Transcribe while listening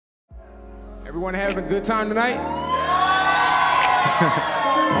Everyone having a good time tonight?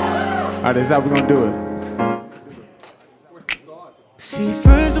 All right, that's how we're gonna do it. See,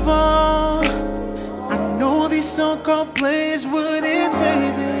 first of all, I know these so-called players wouldn't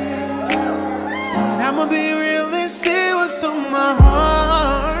say this, but I'ma be real and say what's on my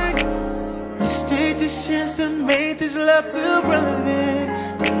heart. Let's take this chance to make this love feel relevant.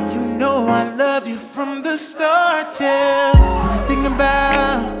 And you know I love you from the start till when I think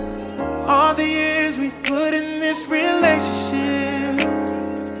about all the years we put in this relationship.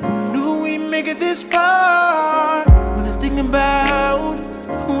 Who knew we'd make it this far? When I think about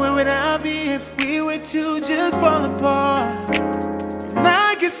where would I be if we were to just fall apart? And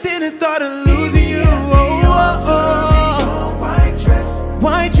I can stand the thought of losing you. Oh, oh, oh. White dress,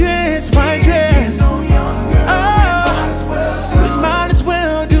 white dress, white dress. Oh, we might as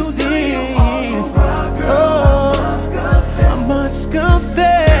well do this. Oh, I must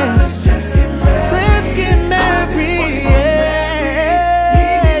confess. Let's get married.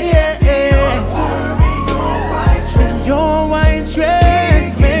 Your white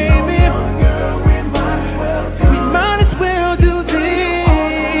dress, baby. We might as well do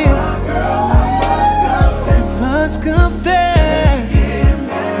this. Must confess.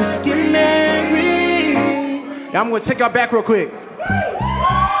 Let's get married. Yeah, I'm gonna take y'all back real quick.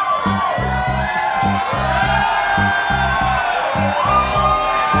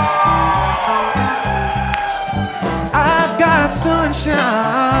 I've got sunshine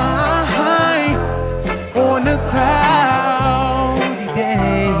on a cloudy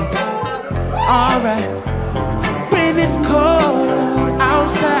day. Alright, when it's cold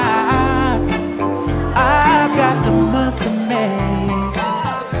outside, I've got the month of May.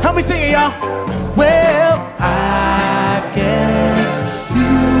 Help me sing it, y'all. Well, I guess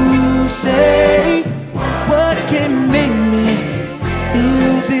you say, what can make me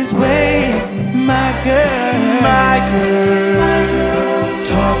feel this way? My girl, my girl,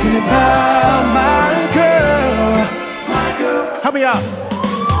 talking about my girl, my girl. Help me out.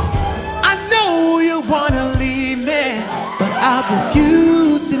 I know you wanna leave me, but I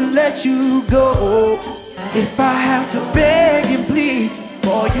refuse to let you go. If I have to beg and plead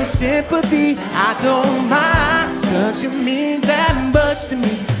for your sympathy, I don't mind, 'cause you mean that much to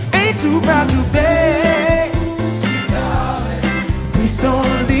me. Ain't too proud to beg. Please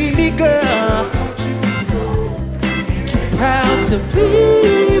don't leave me, girl. Ain't too proud to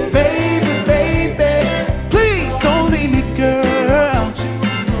plead, baby, baby. Please don't leave me, girl.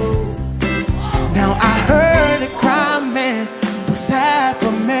 Now I heard a cry man was half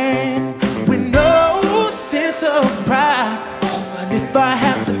a man with no sense of pride. But if I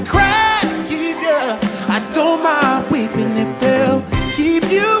have to cry, keep you, I don't mind weeping if they'll keep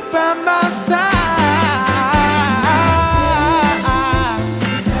you by my side.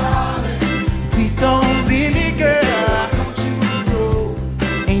 Please don't leave me, girl.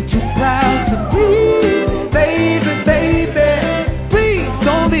 Ain't too proud to be, baby, baby. Please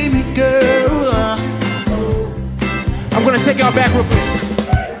don't leave me, girl. I'm gonna take y'all back real quick.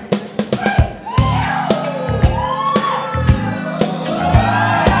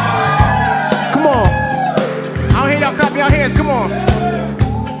 Come on. I don't hear y'all clapping your hands. Come on.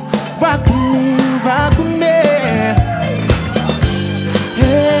 Rock with me, rock with me.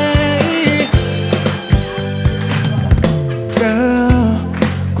 Hey, girl,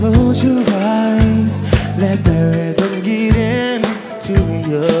 close your eyes. Let the rhythm get into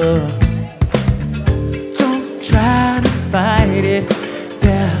you. Don't try to fight it.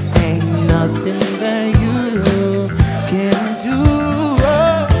 There ain't nothing that you can do.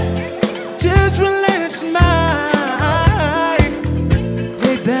 Just relax your mind.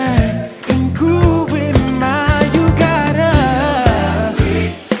 Lay back and groove with mine. You gotta,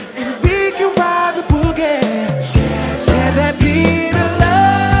 and we can ride the boogie. Share that beat of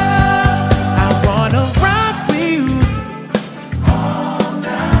love. I wanna rock with you all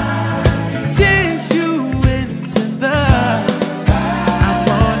night. Dance you into the. I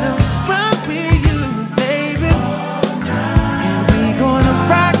wanna rock with you, baby. And we gonna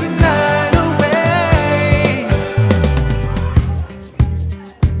rock the night away.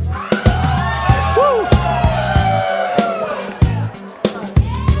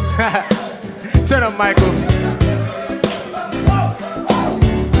 Turn up, Michael.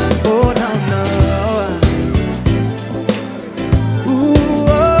 Oh no no. Ooh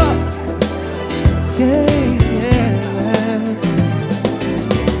oh. Yeah yeah.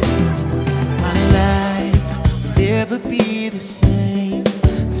 My life will never be the same.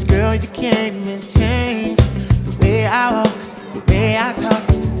 'Cause girl, you came and changed the way I walk, the way I talk.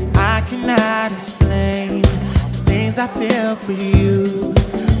 I cannot explain the things I feel for you.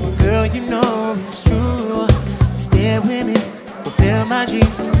 Girl, you know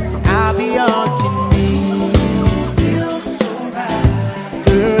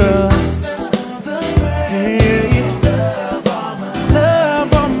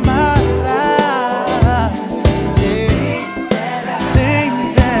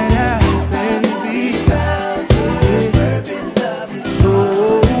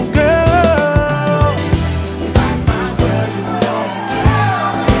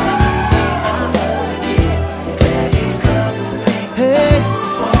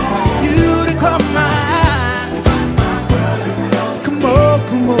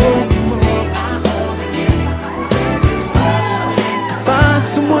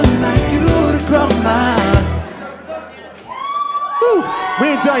someone like you to cross my. Woo. We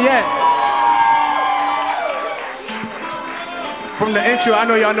ain't done yet. From the intro, I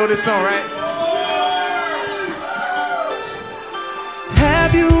know y'all know this song, right?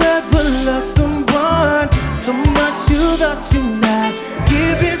 Have you ever loved someone so much you thought you're not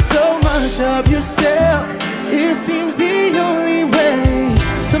giving so much of yourself? It seems the only way.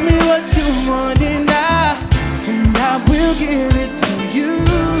 Tell me what you want and I will give it to you.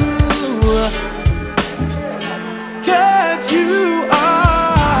 'Cause you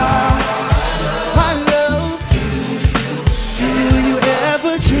are my love. Do you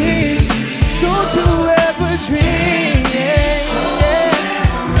ever dream? Don't you ever dream?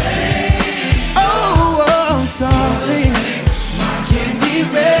 Oh, darling, my candy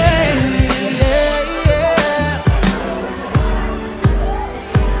rain.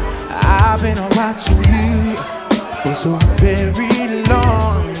 I've been watching you for so very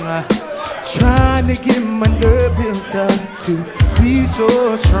long, trying to get my nerve built up to be so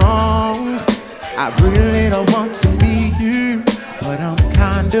strong. I really don't want to meet you, but I'm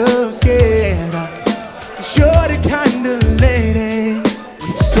kind of scared. 'Cause you're the kind of lady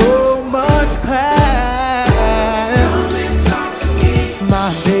with so much class. Come and talk to me, my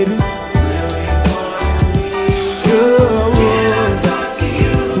baby.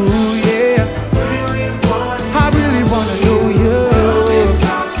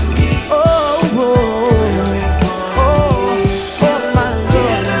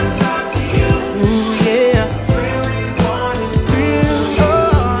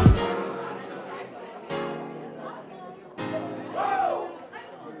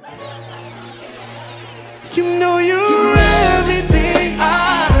 You know you're everything I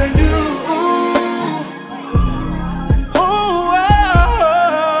do. Oh,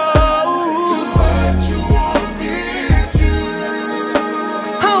 do what you want me to.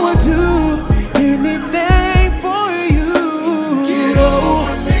 I will do anything for you. Get on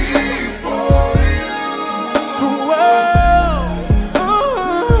my knees for you. Oh,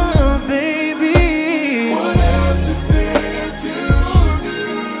 baby. What else is there to do?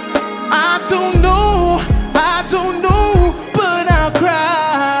 I don't know. I don't know, but I'll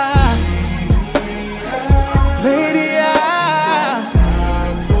cry. Lady,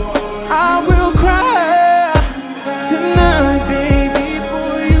 I will cry tonight, baby,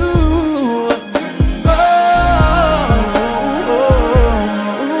 for you. Oh,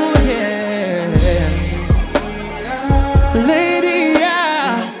 yeah. Lady,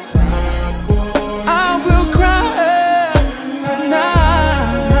 I will cry tonight.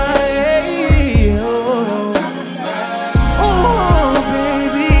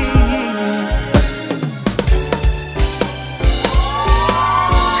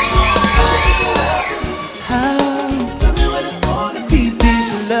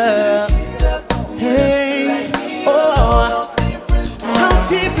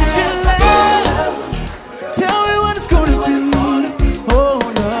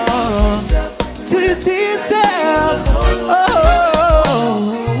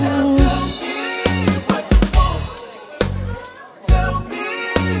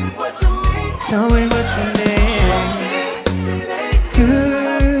 Tell me what you need.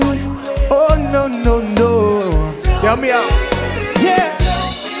 Good. Oh, no, no, no. Help me out. Yeah.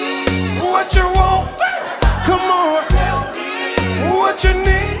 What you want? Come on. What you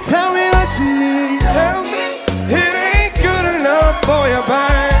need? Tell me what you need. Tell me it ain't good enough for you,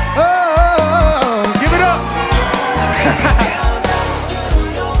 babe. Oh, give it up.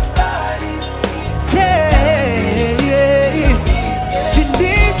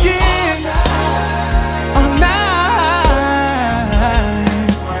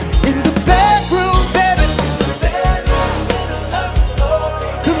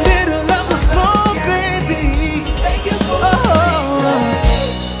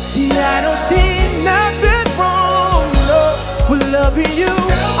 Loving you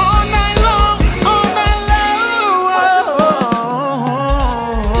all night long, all night long.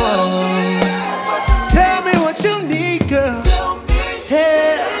 Tell me what you need, girl.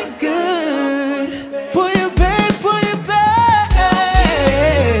 Yeah, good for you, babe, for you, babe.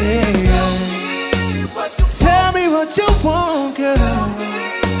 Tell me what you want, girl.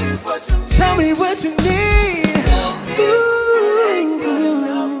 Tell me what you need. Ooh.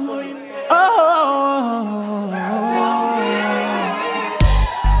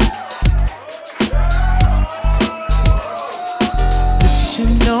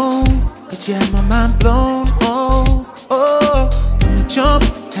 You had my mind blown, When you jump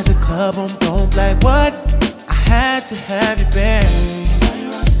at the club on bone like what? I had to have you back.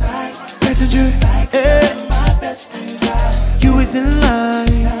 Passenger, you was in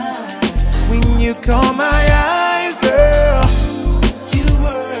line. you caught my eyes, girl. You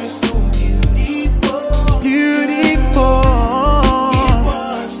were so beautiful, beautiful. It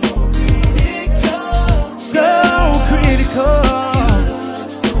was so critical, so critical.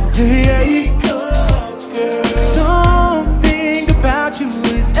 Yeah. Something about you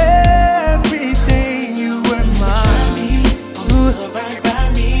is everything. You were mine. Right by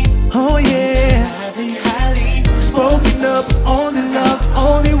me. Oh yeah. Highly spoken up, only love,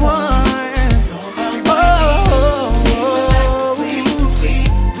 only one.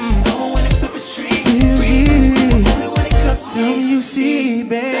 You see,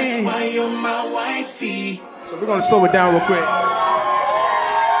 babe. That's why you're my wifey. So we're gonna slow it down real quick.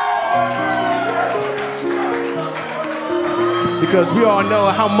 Because we all know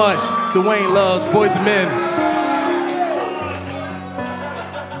how much Dwayne loves Boys and Men.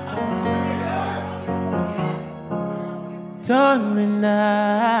 Darling,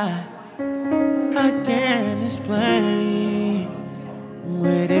 I can't explain.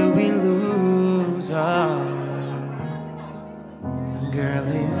 Where did we lose our? Girl,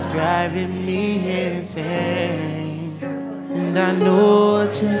 it's driving me insane. And I know I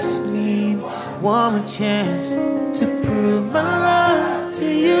just need one more chance to prove my love to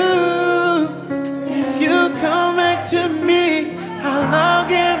you. If you come back to me, I'll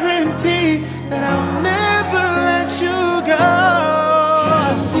guarantee that I'll never let you go.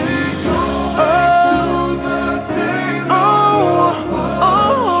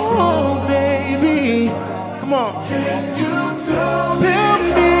 Oh, baby. Come on. Tell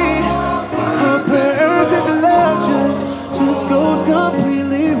me how perfect love just goes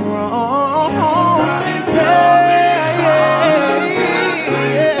completely wrong. Tell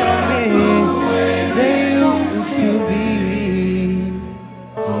me they used to be.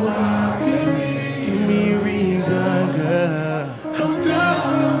 Give me a reason, girl. Come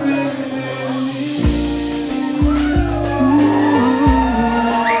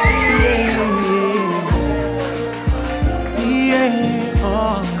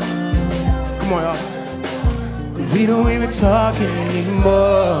on, y'all. We don't even talk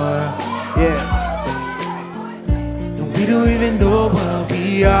anymore, yeah. And we don't even know what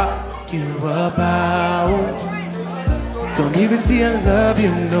we argue about. Don't even see I love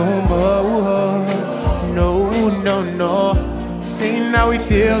you no more. No, no, no. Saying how we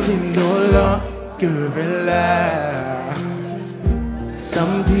feel, we no longer alive.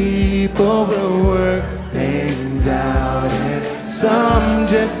 Some people will work things out, and some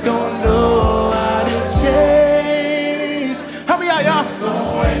just don't know how to change. Help me out, y'all. Oh,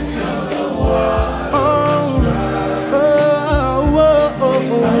 oh, oh, oh,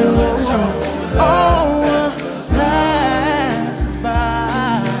 oh, passes by.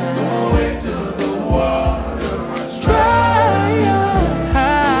 Try your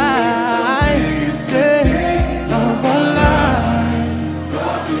eyes, stay of a lie.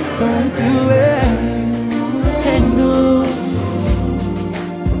 Don't do it. And no,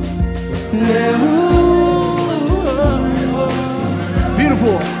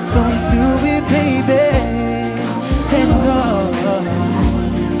 Beautiful. don't do it, baby. And no,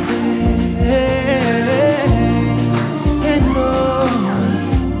 and no.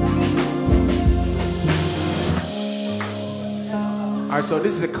 All right, so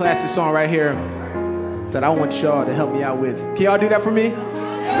this is a classic song right here that I want y'all to help me out with. Can y'all do that for me?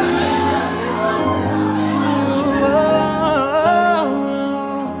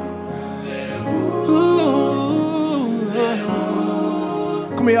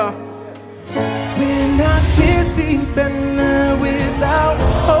 Come here, y'all. When I can't see better without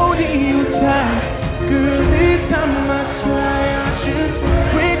holding you tight, girl, this time I try, I just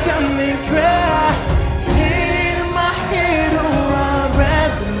break down and cry. In my head, oh, I'd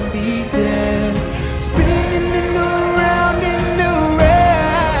rather be dead, spinning and around and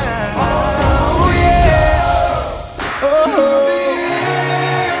around. Oh yeah, oh.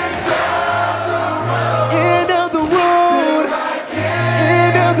 End of the road,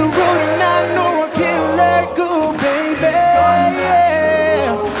 end of the road, and I know I can't let go, baby.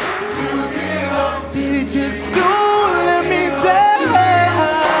 Yeah. Baby, just don't let me down.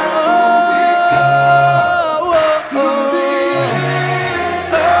 Oh, oh,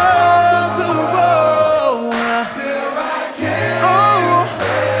 oh, the road. Oh,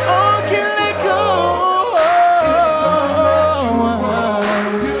 oh, can't let go.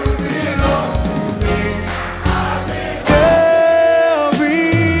 Girl,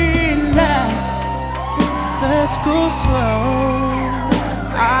 relax. Let's go slow.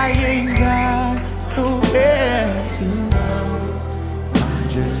 I ain't got nowhere to go. I'm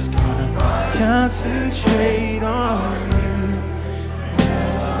just gonna concentrate on you.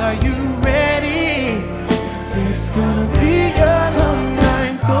 Girl, are you ready? It's gonna be a long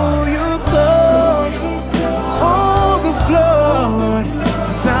night. Throw your clothes on the floor,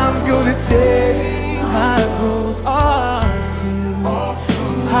 'cause I'm gonna take my clothes off too.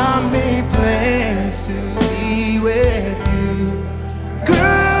 I made plans to be with you.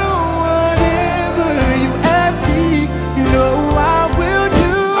 Girl, whatever you ask me, you know I will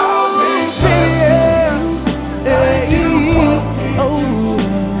do. I'll make plans to be with you.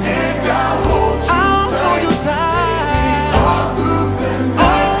 And I'll hold you tight.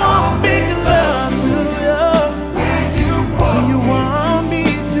 I'll make love to you when you want me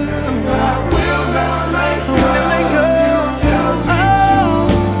to. I will not let go.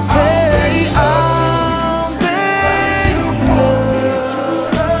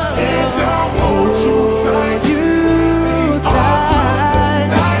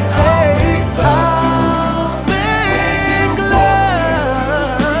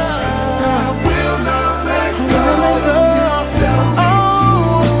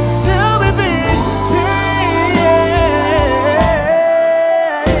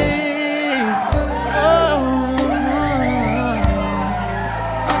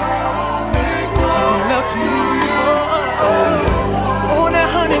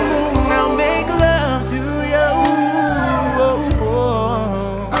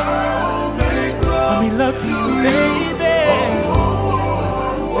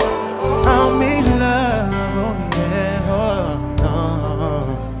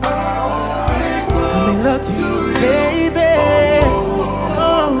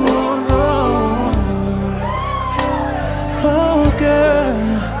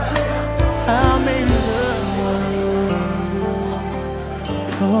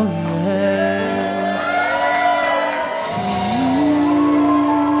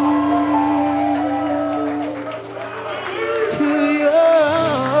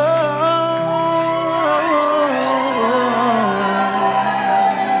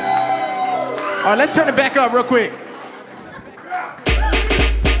 All right, let's turn it back up real quick.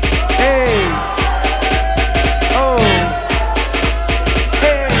 Hey. Oh.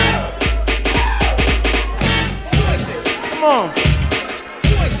 Hey. Come on.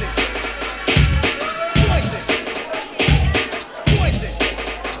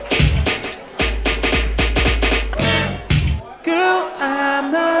 Girl, I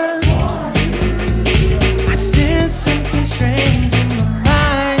sense something strange in my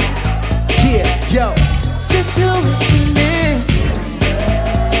mind. Yeah, yo. Situation is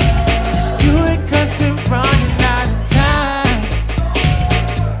skewed 'cause we're running out of time.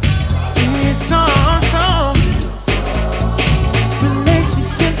 It's on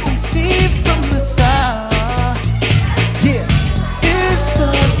relationships don't see from the start. Yeah. It's so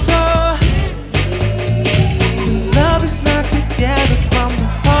love is not together from the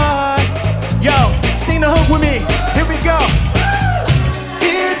heart. Yo, sing the hook with me. Here we go.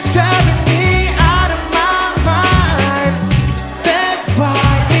 It's driving me out of my mind. That's why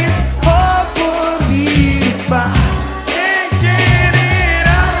it's hard for me to find. Can't get it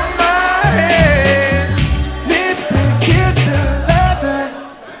out of my head. Listen, kiss a letter.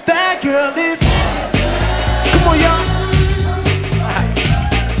 That girl is. Come on, y'all.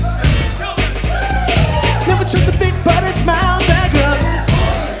 Never trust a big body smile. That girl is.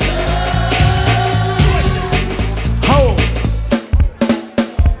 Hold.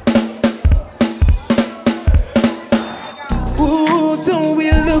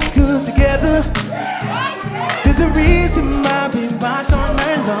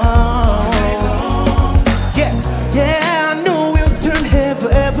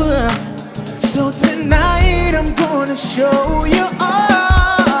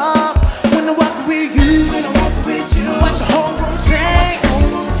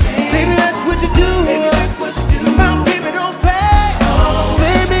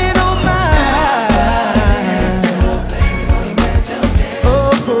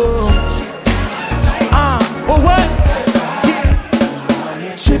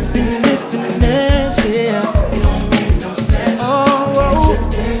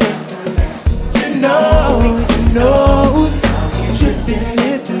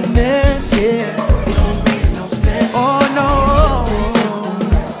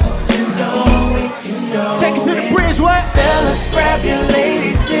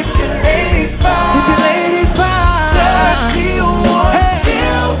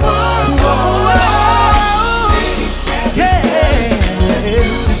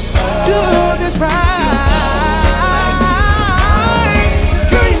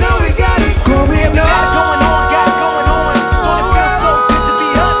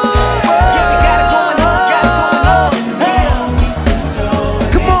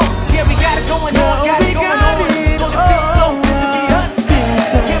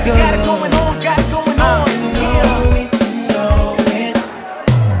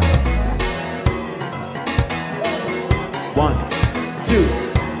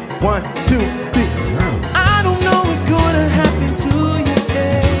 1, 2, 3. I don't know what's gonna happen to you,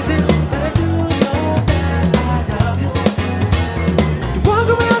 baby, but I do know that I love you. You walk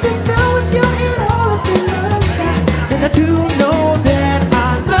around this town with your head all up in the sky, and I do know that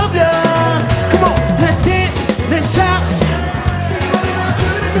I love you. Come on, let's dance, let's shout.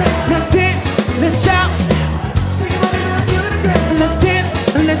 Let's dance, let's shout. Let's dance,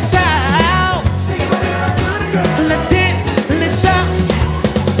 let's shout. Let's dance, let's shout.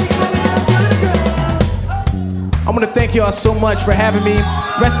 I want to thank y'all so much for having me,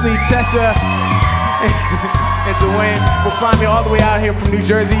 especially Tessa and Dwayne for flying me all the way out here from New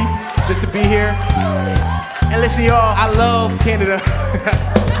Jersey just to be here. And listen, y'all, I love Canada.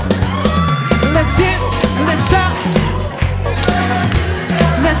 Let's dance, let's shout.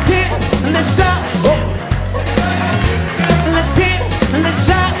 Let's dance, let's shout. Let's dance, let's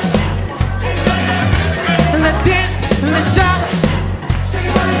shout. Let's dance, let's shout.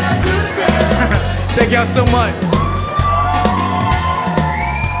 Thank y'all so much.